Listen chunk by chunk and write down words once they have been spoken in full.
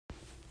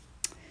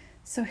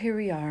So here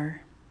we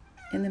are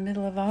in the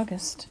middle of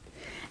August.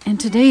 And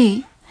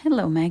today,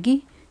 hello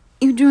Maggie,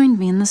 you joined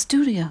me in the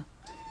studio.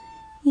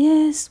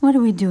 Yes, what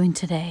are we doing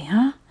today,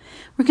 huh?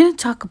 We're going to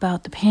talk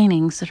about the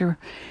paintings that are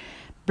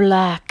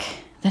black,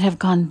 that have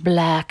gone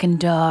black and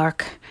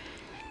dark.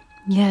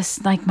 Yes,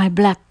 like my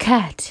black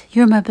cat.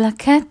 You're my black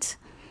cat?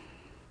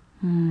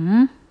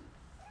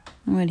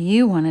 What do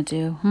you want to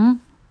do,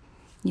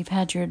 You've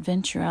had your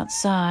adventure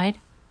outside.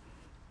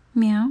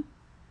 Meow.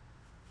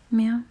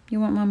 Meow. You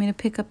want Mommy to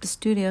pick up the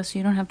studio so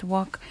you don't have to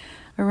walk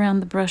around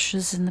the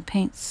brushes and the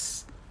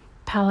paints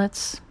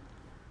palettes?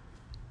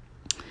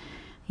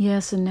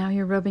 Yes, and now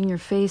you're rubbing your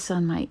face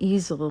on my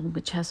easel,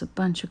 which has a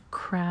bunch of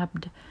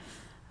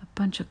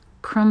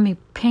crummy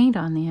paint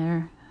on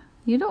there.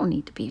 You don't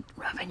need to be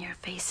rubbing your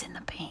face in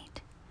the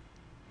paint.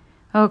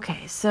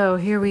 Okay, so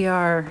here we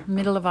are,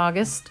 middle of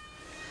August.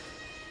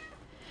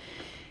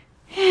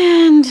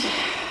 And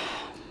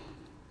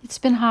it's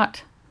been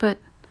hot, but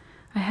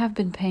I have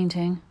been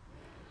painting.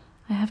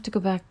 I have to go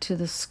back to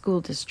the school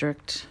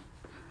district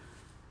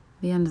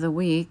the end of the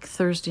week.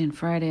 Thursday and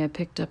Friday I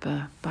picked up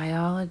a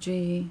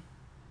biology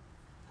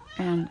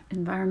and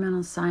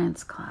environmental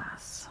science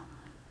class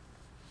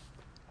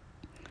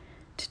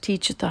to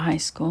teach at the high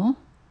school.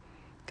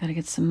 Got to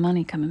get some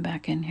money coming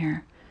back in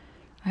here.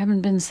 I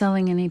haven't been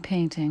selling any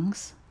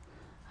paintings.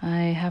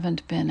 I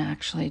haven't been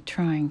actually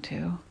trying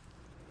to.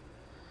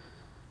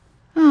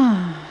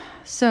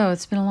 So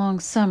it's been a long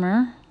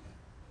summer.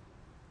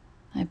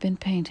 I've been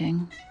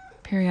painting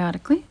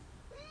periodically,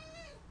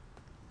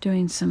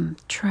 doing some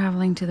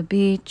traveling to the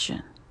beach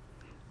and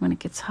when it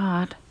gets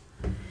hot.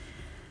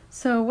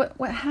 So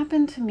what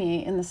happened to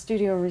me in the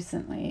studio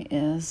recently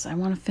is I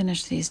want to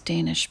finish these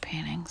Danish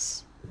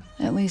paintings,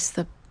 at least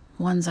the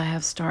ones I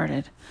have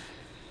started.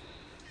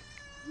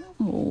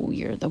 Oh,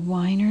 you're the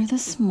whiner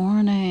this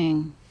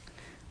morning.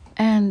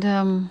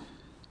 And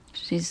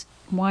she's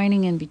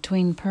whining in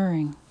between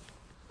purring,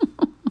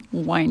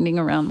 winding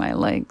around my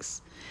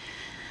legs.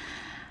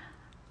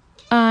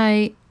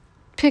 I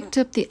picked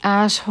up the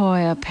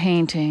Ashøya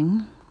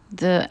painting,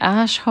 the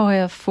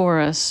Ashøya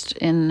forest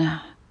in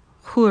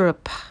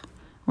Hurup,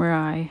 where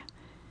I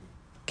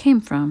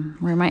came from,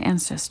 where my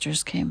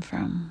ancestors came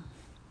from.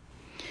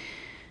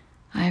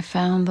 I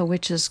found the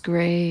witch's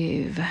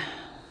grave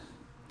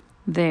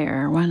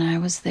there when I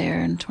was there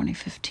in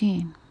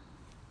 2015.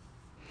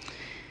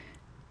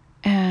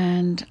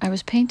 And I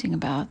was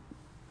painting I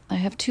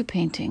have two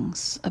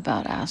paintings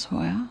about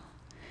Ashøya,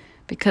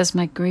 because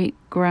my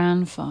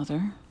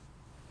great-grandfather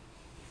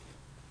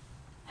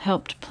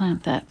helped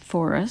plant that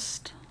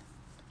forest.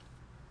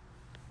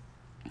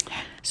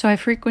 So I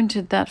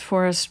frequented that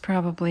forest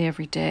probably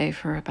every day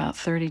for about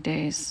 30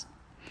 days.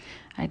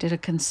 I did a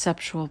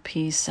conceptual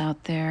piece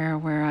out there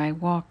where I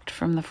walked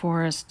from the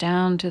forest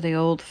down to the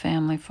old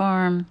family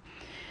farm,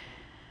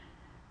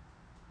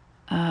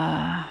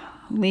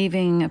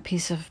 leaving a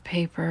piece of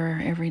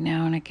paper every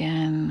now and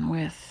again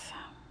with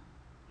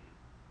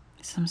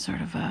some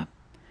sort of a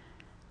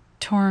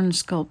torn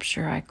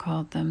sculpture, I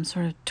called them,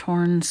 sort of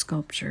torn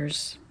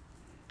sculptures.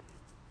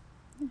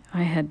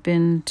 I had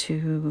been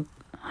to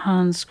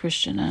Hans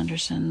Christian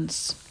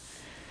Andersen's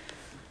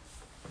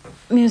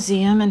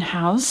museum and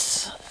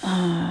house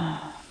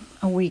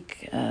a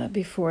week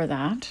before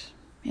that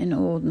in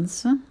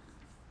Odense,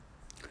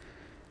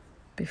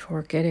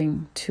 before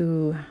getting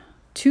to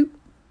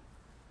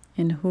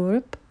in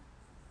Hurup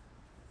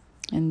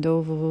in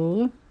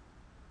Dovervolle.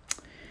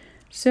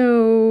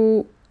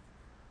 So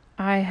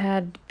I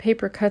had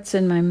paper cuts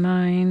in my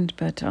mind,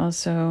 but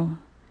also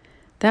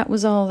that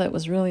was all that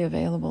was really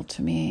available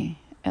to me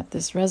at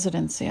this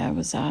residency I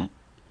was at.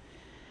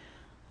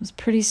 It was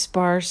pretty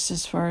sparse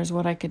as far as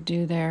what I could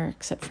do there,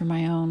 except for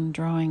my own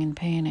drawing and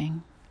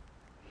painting.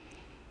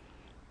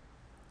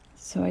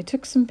 So I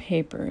took some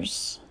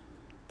papers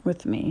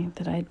with me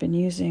that I'd been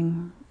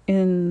using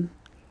in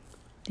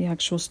the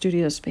actual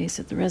studio space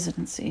at the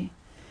residency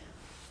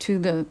to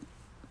the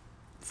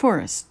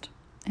forest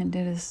and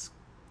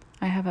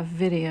I have a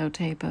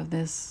videotape of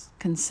this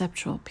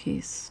conceptual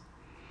piece.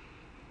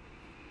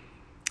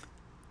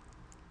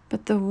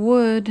 But the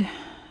wood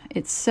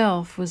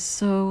itself was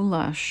so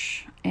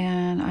lush,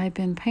 and I've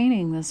been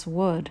painting this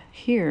wood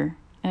here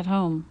at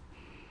home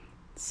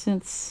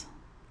since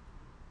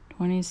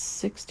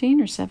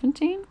 2016 or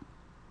 17.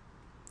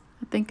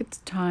 I think it's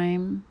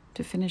time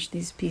to finish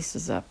these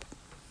pieces up.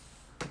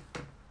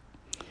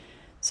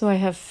 So I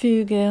have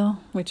Fugel,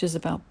 which is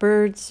about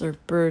birds or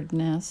bird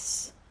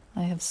nests.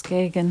 I have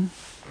Skagen,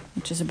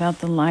 which is about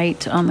the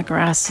light on the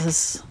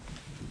grasses.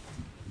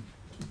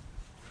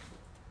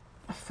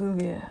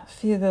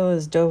 Fugel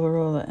is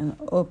Dovervolle, and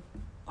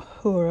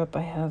Hurup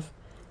I have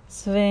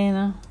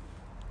Svena.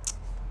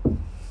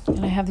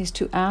 And I have these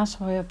two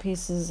Ashøya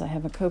pieces. I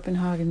have a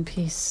Copenhagen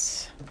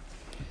piece.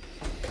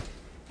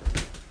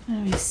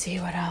 Let me see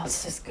what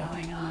else is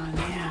going on.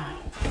 Yeah.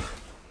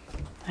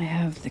 I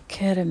have the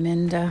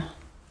Kerteminde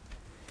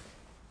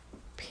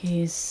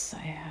piece. I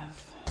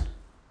have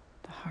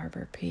the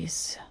Harbor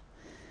piece.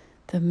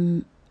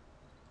 The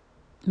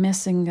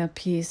Messinga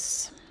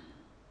piece.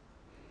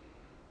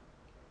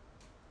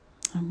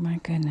 Oh my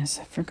goodness,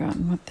 I've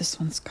forgotten what this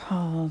one's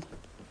called.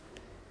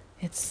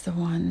 It's the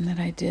one that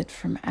I did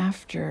from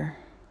after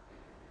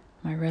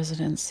my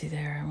residency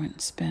there. I went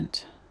and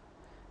spent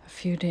a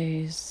few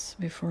days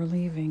before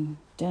leaving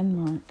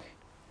Denmark.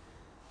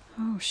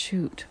 Oh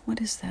shoot, what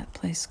is that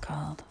place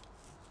called?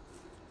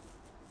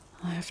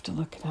 I'll have to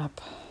look it up.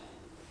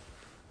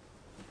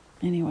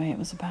 Anyway, it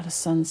was about a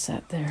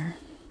sunset there.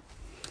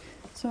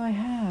 So I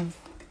have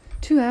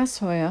 2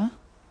 Ashoya.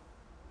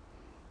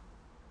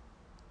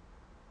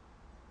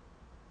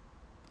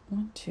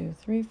 1, 2,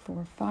 3,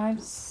 4,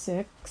 5,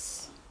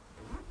 6.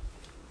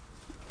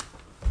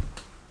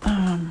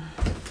 Oh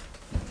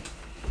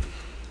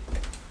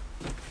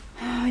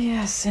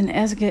yes, an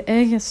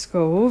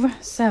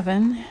Egeskov,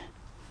 7,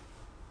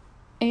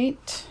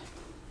 8,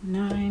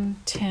 9,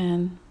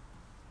 10,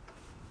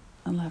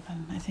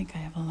 11. I think I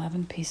have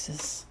 11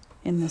 pieces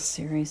in this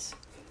series.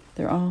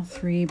 They're all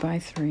 3 by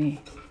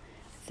 3. I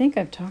think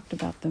I've talked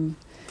about them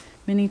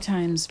many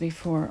times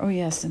before. Oh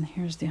yes, and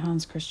here's the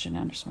Hans Christian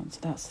Andersen one, so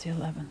that's the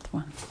 11th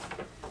one.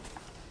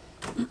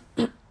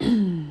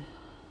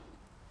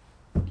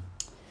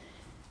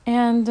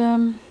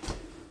 And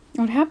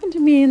what happened to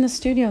me in the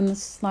studio in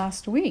this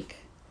last week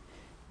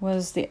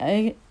was the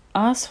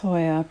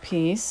Ashoya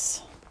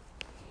piece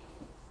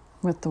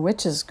with the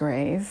witch's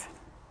grave,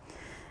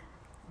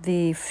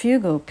 the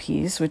Fugo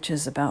piece, which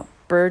is about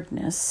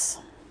birdness,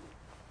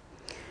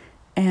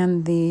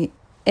 and the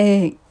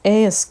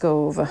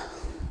Aeskov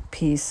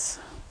piece,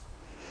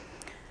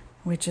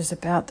 which is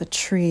about the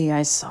tree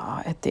I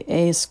saw at the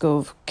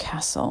Aeskov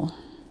Castle.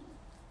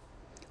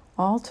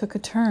 All took a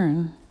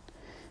turn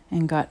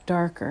and got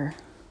darker.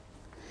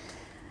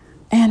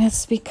 And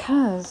it's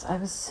because I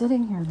was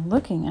sitting here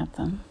looking at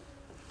them,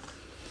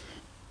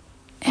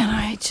 and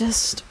I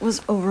just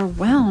was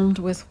overwhelmed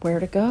with where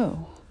to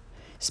go.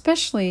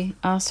 Especially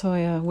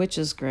Ashoya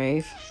Witch's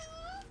Grave.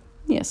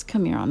 Yes,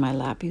 come here on my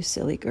lap, you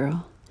silly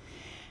girl.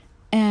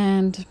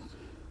 And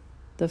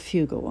the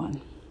Fuga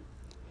one.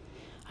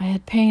 I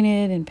had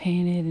painted and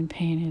painted and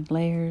painted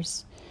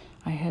layers.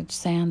 I had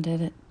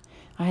sanded it.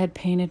 I had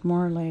painted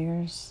more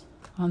layers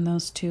on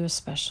those 2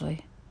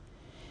 especially.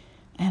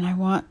 And I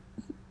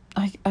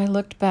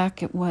looked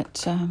back at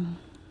what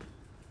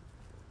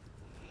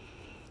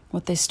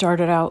they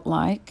started out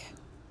like.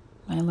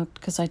 I looked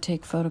because I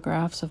take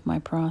photographs of my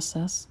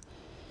process.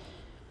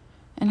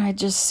 And I'd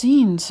just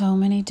seen so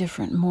many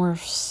different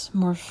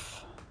morphing.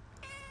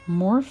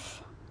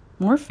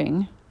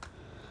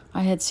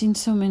 I had seen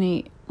so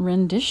many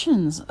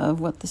renditions of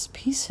what this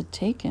piece had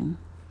taken.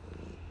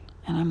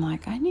 And I'm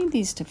like, I need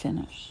these to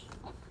finish.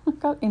 I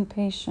got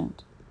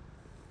impatient.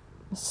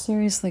 I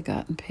seriously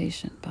got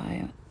impatient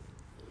by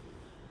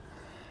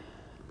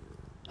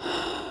it.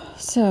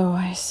 So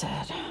I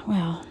said,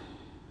 well,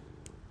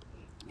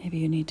 maybe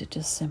you need to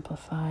just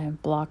simplify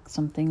and block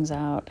some things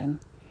out, and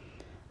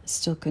I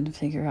still couldn't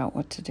figure out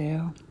what to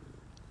do.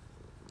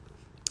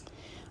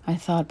 I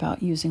thought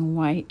about using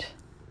white,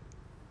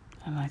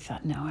 and I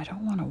thought, no, I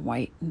don't want to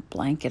white and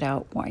blanket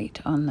out white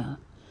on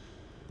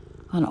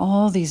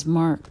all these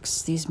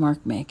marks, these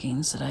mark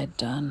makings that I'd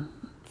done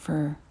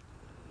for,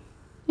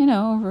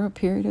 over a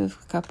period of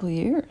a couple of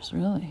years,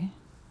 really.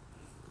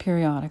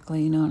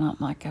 Periodically, not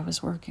like I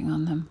was working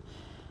on them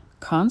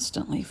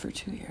constantly for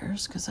 2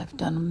 years, because I've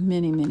done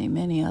many, many,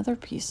 many other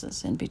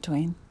pieces in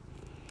between.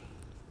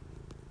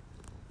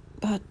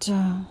 But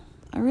I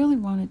really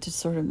wanted to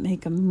sort of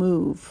make a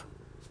move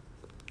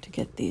to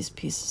get these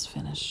pieces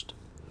finished.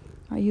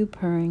 Are you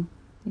purring?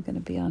 You're going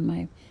to be on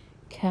my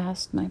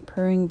cast, my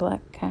purring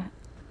black cat.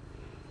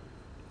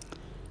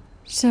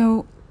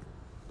 So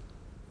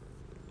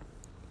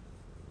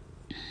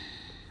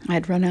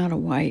I'd run out of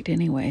white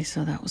anyway,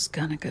 so that was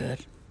kind of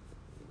good.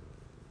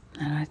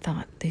 And I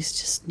thought, these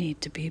just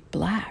need to be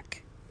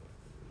black.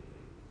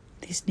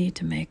 These need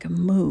to make a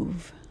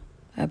move,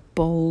 a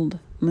bold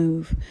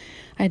move.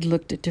 I'd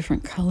looked at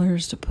different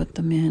colors to put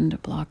them in, to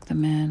block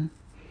them in.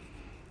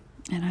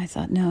 And I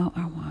thought, no,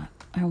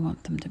 I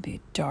want them to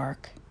be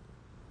dark.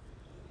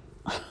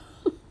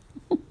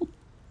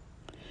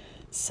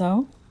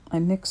 So I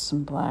mixed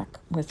some black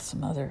with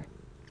some other,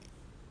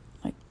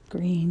 like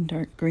green,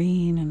 dark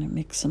green, and I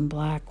mixed some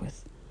black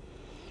with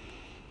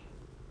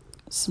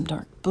some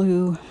dark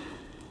blue.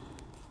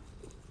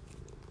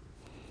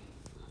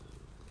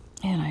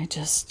 And I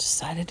just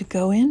decided to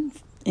go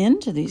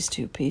into these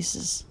 2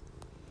 pieces.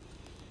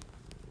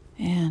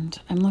 And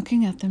I'm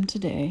looking at them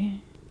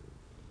today,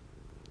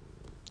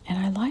 and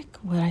I like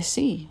what I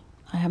see.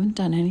 I haven't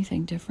done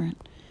anything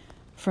different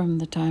from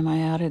the time I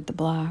added the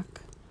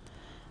black.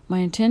 My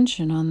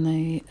intention on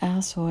the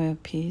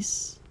Ashoya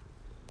piece,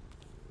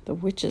 the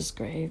Witch's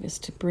Grave, is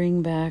to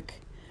bring back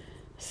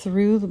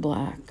through the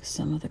black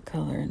some of the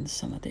color and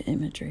some of the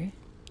imagery,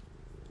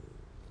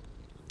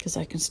 because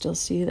I can still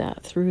see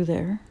that through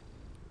there.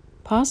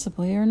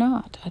 Possibly or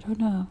not, I don't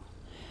know.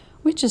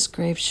 Witch's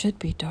Grave should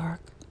be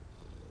dark.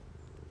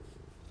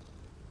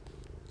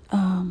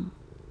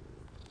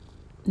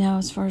 Now,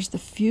 as far as the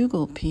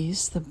fugal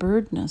piece, the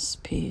birdness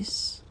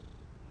piece,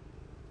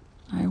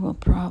 I will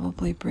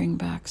probably bring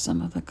back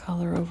some of the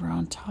color over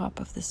on top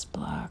of this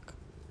black.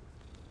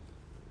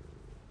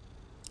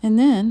 And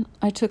then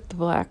I took the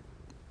black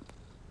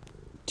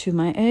to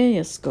my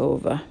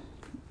Eyeskova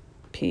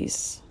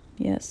piece.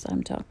 Yes,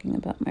 I'm talking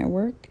about my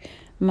work.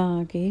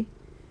 Maggie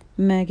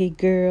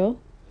girl.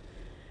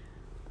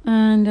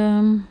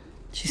 And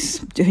she's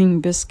doing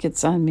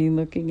biscuits on me,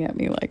 looking at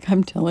me like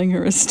I'm telling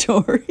her a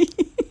story.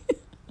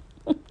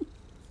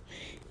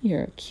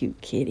 You're a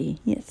cute kitty.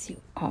 Yes, you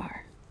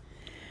are.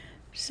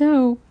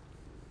 So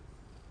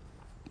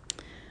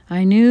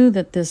I knew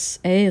that this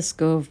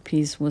Eyeskova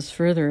piece was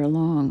further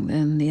along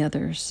than the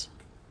others.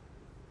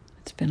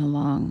 It's been a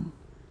long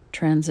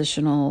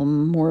transitional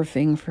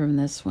morphing from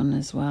this one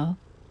as well.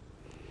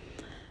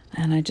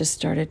 And I just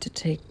started to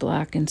take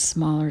black in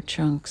smaller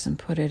chunks and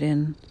put it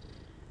in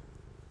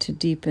to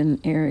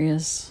deepen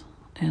areas.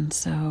 And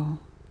so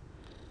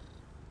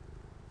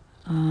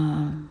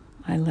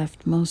I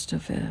left most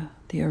of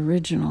the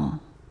original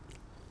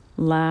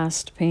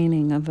last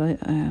painting of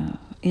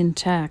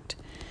intact.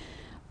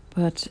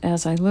 But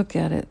as I look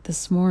at it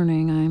this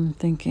morning, I'm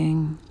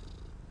thinking,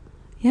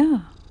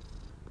 yeah,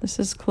 this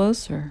is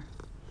closer.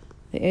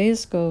 The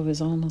Eyeskova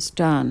is almost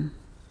done.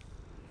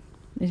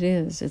 It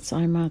is.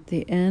 I'm at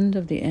the end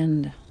of the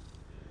end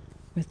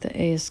with the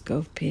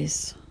Eyeskova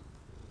piece.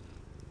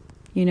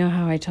 You know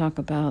how I talk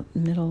about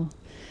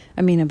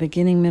a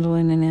beginning, middle,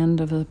 and an end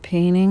of a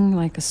painting,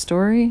 like a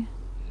story?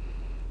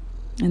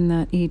 And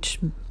that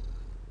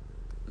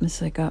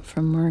this I got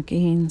from Mark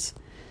Eanes,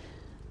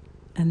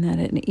 and that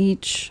in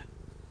each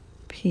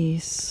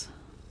piece,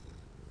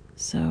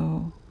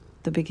 so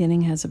the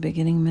beginning has a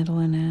beginning, middle,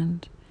 and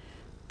end.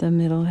 The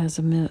middle has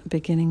a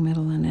beginning,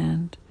 middle, and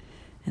end.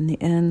 And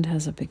the end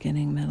has a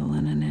beginning, middle,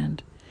 and an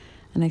end.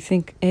 And I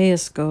think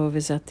Eyeskova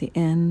is at the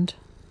end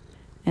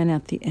and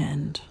at the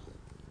end.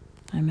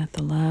 I'm at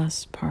the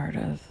last part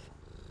of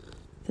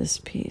this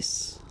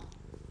piece.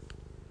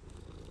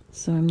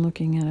 So I'm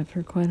looking at it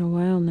for quite a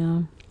while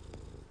now.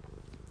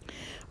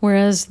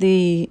 Whereas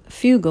the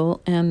Fugal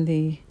and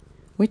the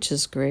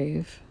Witch's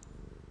Grave,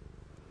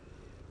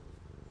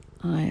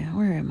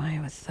 where am I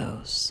with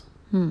those?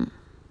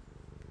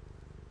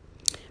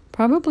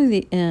 Probably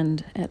the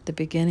end at the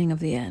beginning of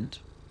the end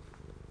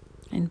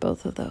in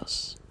both of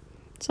those.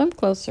 So I'm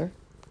closer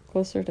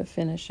to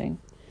finishing.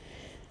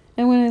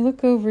 And when I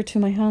look over to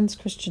my Hans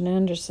Christian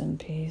Andersen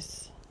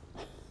piece,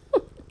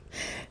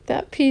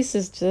 that piece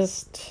is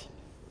just,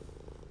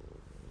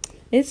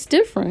 it's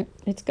different.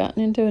 It's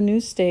gotten into a new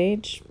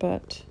stage,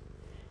 but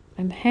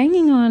I'm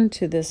hanging on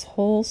to this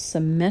whole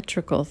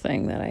symmetrical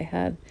thing that I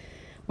had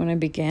when I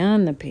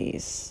began the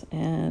piece.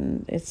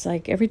 And it's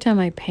like every time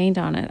I paint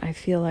on it, I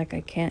feel like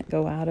I can't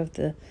go out of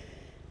the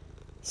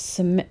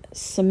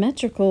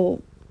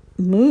symmetrical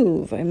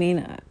move. I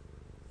mean,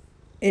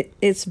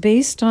 it's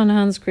based on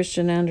Hans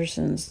Christian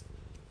Andersen's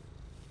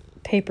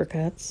paper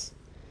cuts.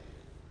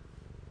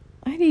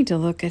 I need to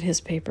look at his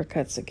paper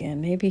cuts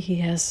again. Maybe he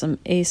has some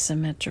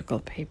asymmetrical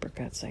paper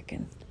cuts I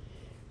can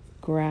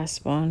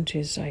grasp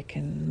onto so I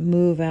can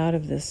move out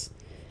of this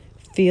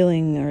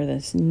feeling or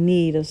this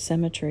need of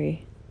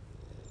symmetry.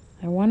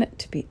 I want it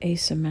to be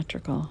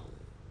asymmetrical.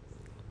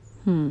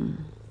 I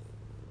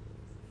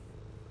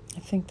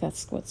think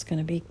that's what's going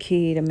to be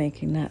key to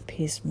making that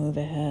piece move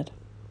ahead.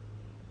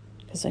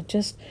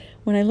 Because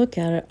when I look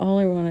at it, all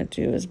I want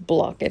to do is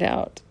block it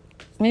out.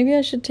 Maybe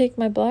I should take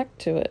my black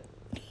to it.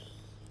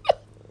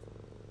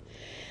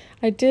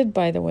 I did,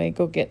 by the way,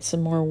 go get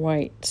some more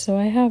white, so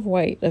I have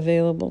white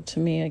available to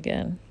me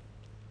again.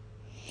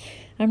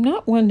 I'm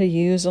not one to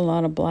use a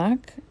lot of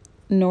black,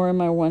 nor am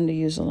I one to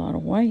use a lot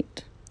of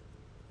white.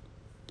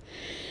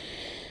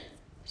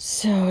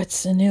 So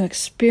it's a new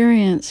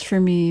experience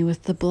for me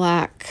with the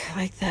black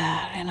like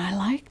that, and I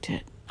liked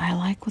it. I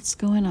like what's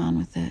going on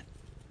with it.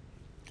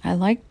 I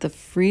liked the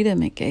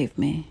freedom it gave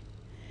me.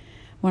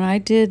 When I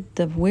did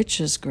the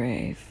Witch's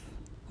Grave,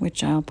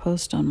 which I'll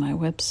post on my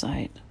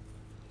website,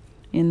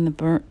 in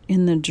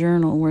the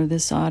journal where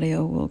this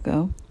audio will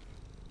go,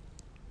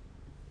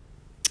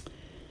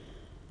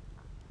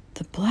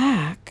 the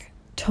black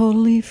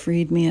totally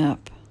freed me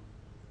up.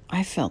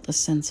 I felt a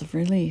sense of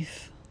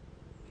relief.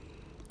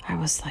 I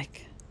was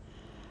like,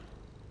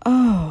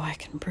 oh, I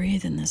can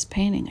breathe in this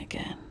painting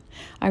again.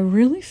 I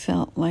really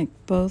felt like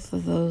both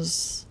of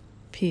those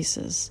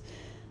pieces,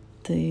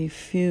 the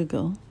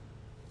Fugal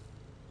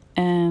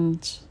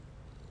and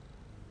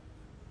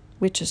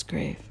Witch's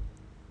Grave,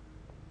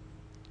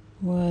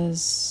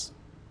 was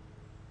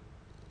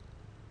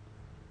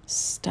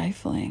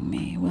stifling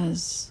me,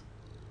 was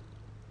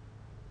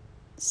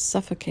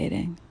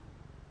suffocating.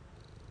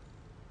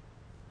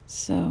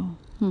 So,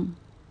 I'm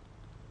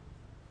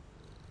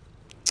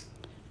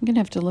going to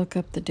have to look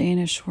up the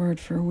Danish word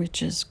for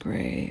Witch's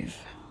Grave.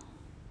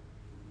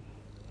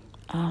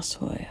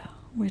 Ashøya,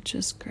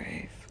 Witch's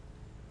Grave.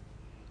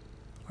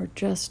 Or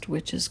just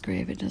Witch's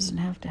Grave. It doesn't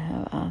have to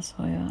have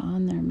Ashøya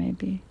on there,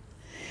 maybe.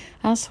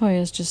 Ashøya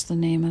is just the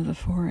name of the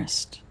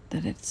forest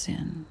that it's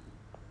in.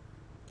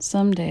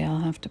 Someday I'll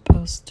have to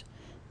post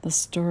the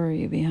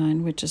story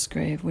behind Witch's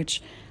Grave,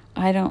 which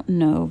I don't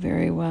know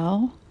very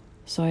well,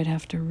 so I'd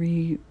have to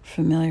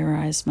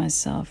re-familiarize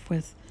myself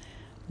with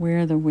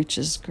where the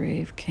witch's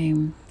grave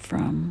came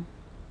from.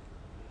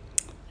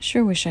 I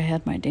sure wish I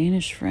had my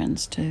Danish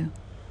friends to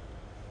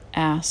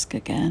ask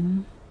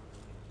again.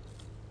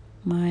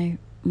 My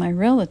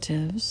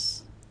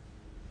relatives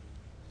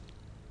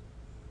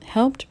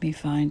helped me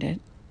find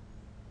it,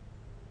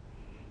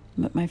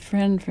 but my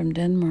friend from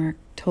Denmark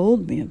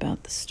told me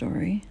about the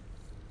story.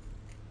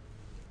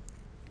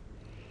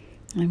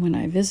 And when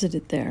I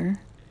visited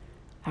there,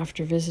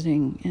 after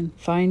visiting and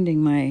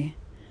finding my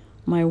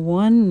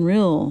one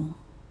real,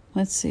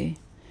 let's see,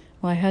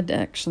 well, I had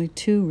actually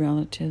 2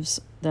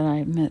 relatives that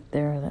I met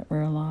there that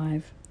were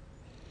alive.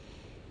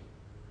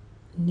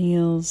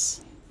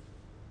 Niels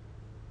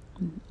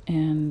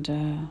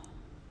and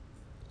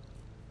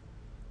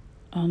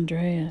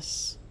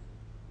Andreas.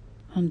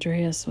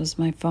 Andreas was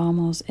my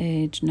Famo's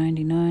age,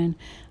 99.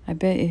 I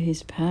bet you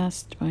he's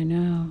passed by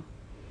now.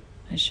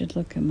 I should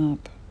look him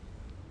up.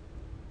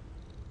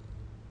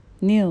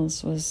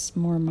 Niels was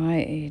more my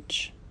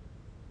age.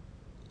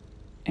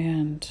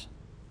 And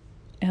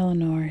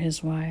Eleanor,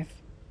 his wife.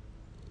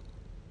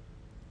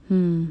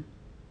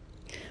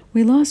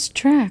 We lost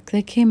track.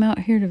 They came out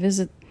here to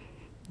visit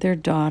their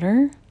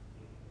daughter.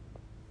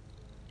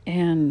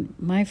 And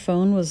my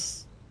phone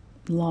was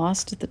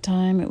lost at the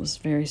time. It was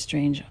a very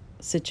strange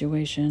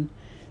situation.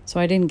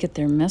 So I didn't get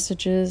their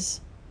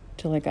messages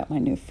till I got my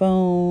new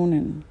phone,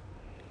 and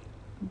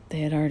they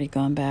had already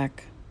gone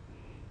back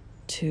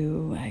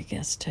to, I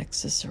guess,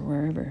 Texas or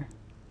wherever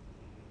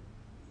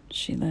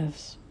she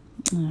lives.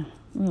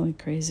 Really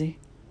crazy.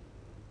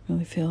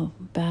 Really feel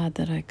bad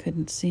that I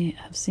couldn't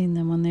have seen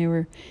them when they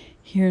were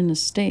here in the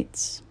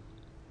States.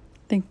 I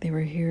think they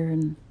were here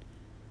in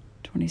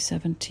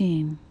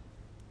 2017.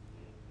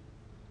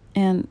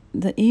 And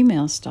the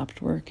email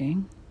stopped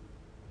working.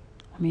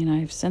 I mean,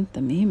 I've sent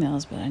them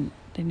emails, but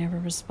they never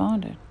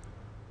responded.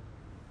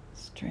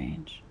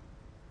 Strange.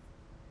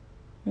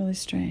 Really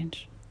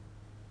strange.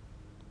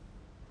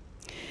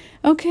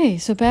 Okay,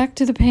 so back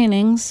to the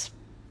paintings.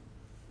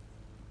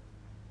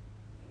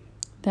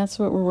 That's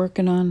what we're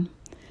working on.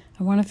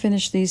 I want to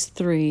finish these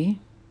 3.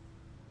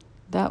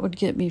 That would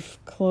get me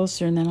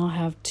closer, and then I'll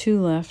have 2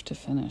 left to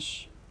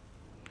finish.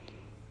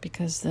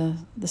 Because the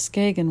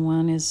Skagen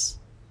one is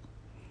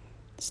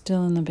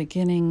still in the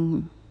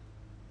beginning,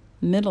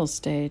 middle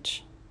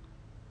stage.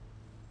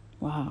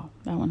 Wow,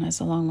 that one has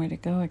a long way to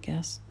go, I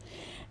guess.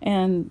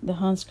 And the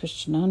Hans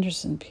Christian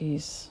Andersen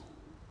piece,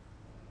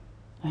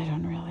 I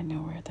don't really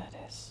know where that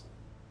is.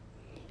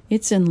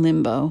 It's in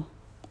limbo.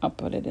 I'll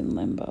put it in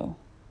limbo.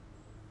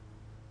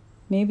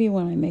 Maybe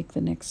when I make the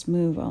next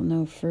move, I'll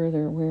know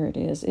further where it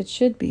is. It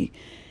should be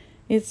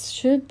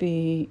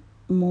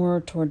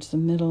more towards the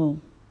middle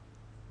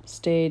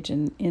stage,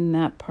 and in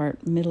that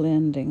part, middle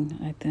ending,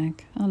 I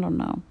think. I don't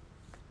know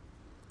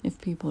if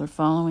people are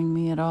following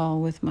me at all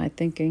with my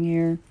thinking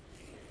here.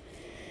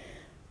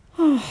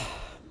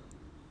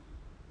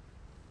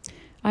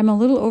 I'm a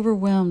little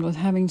overwhelmed with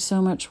having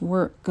so much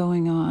work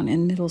going on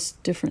in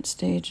different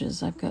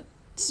stages. I've got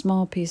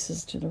small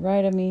pieces to the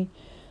right of me,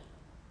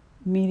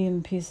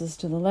 medium pieces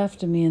to the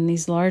left of me, and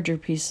these larger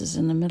pieces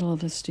in the middle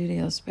of the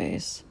studio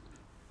space,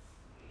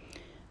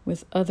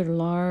 with other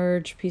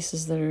large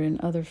pieces that are in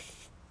other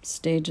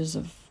stages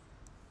of,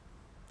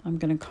 I'm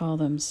going to call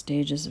them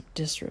stages of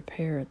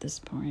disrepair at this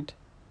point,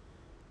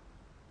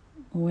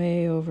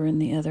 way over in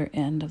the other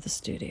end of the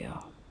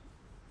studio.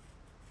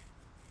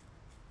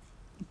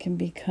 It can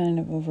be kind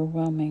of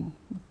overwhelming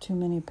with too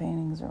many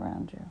paintings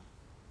around you.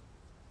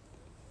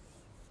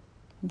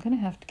 I'm going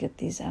to have to get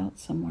these out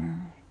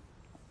somewhere,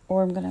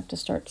 or I'm going to have to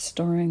start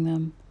storing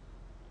them.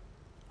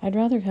 I'd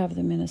rather have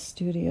them in a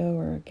studio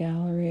or a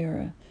gallery or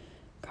a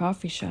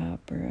coffee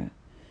shop or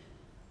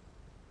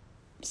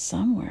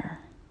somewhere.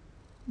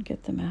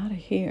 Get them out of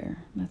here.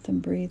 Let them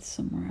breathe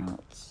somewhere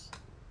else.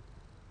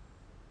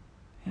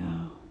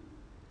 Yeah.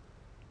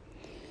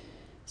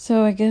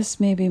 So I guess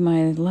maybe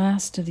my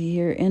last of the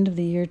year, end of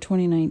the year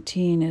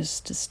 2019, is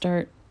to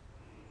start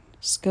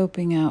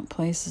scoping out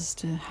places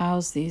to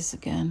house these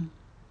again.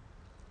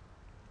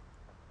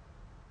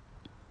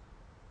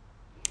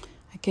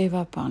 I gave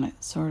up on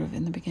it sort of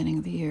in the beginning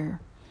of the year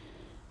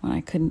when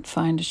I couldn't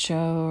find a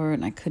show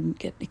and I couldn't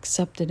get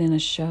accepted in a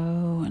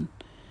show, and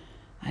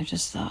I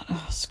just thought,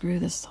 oh, screw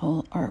this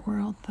whole art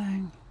world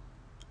thing,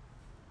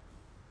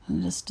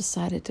 and just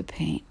decided to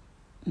paint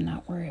and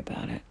not worry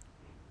about it.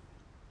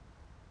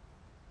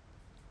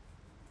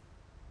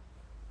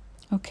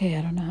 Okay,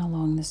 I don't know how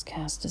long this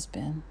cast has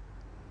been.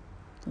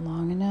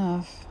 Long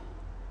enough.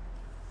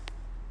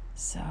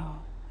 So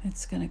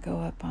it's going to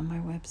go up on my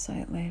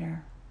website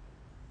later.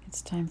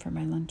 It's time for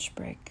my lunch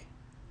break.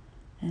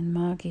 And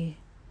Maggie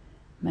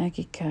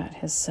Cat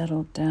has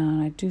settled down.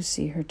 I do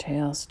see her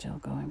tail still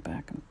going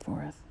back and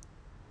forth.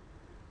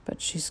 But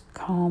she's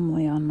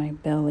calmly on my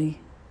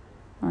belly,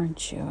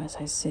 aren't you, as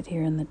I sit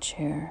here in the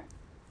chair.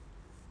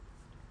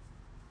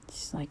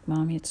 She's like,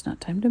 Mommy, it's not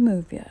time to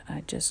move yet.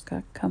 I just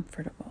got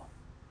comfortable.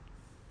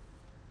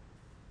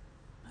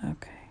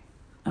 Okay,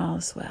 all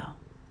is well.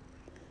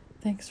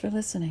 Thanks for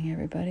listening,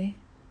 everybody.